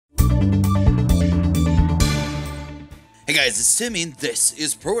Hey guys, it's Timmy, and this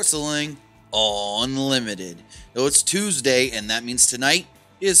is Pro Wrestling Unlimited. Though it's Tuesday, and that means tonight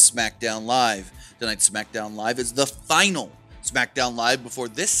is Smackdown Live. Tonight's Smackdown Live is the final Smackdown Live before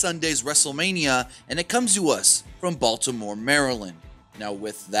this Sunday's WrestleMania, and it comes to us from Baltimore, Maryland. Now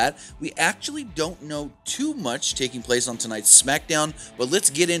with that, we actually don't know too much taking place on tonight's SmackDown, but let's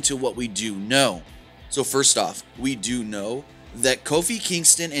get into what we do know. So first off, we do know that Kofi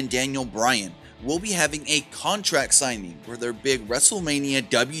Kingston and Daniel Bryan will be having a contract signing for their big WrestleMania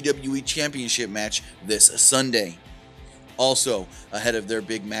WWE Championship match this Sunday. Also, ahead of their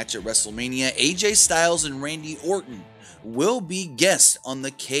big match at WrestleMania, AJ Styles and Randy Orton will be guests on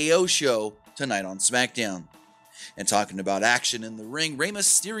the KO show tonight on SmackDown. And talking about action in the ring, Rey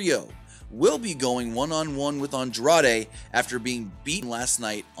Mysterio will be going one-on-one with Andrade after being beaten last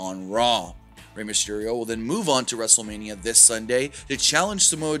night on Raw. Rey Mysterio will then move on to WrestleMania this Sunday to challenge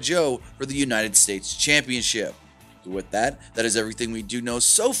Samoa Joe for the United States Championship. So with that is everything we do know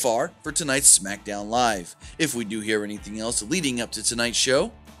so far for tonight's SmackDown Live. If we do hear anything else leading up to tonight's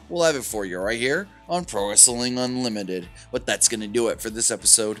show, we'll have it for you right here on Pro Wrestling Unlimited. But that's going to do it for this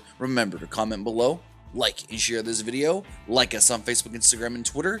episode. Remember to comment below, like and share this video, like us on Facebook, Instagram, and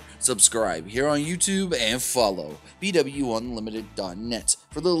Twitter, subscribe here on YouTube, and follow PWUnlimited.net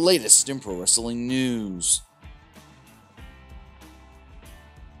for the latest in pro wrestling news.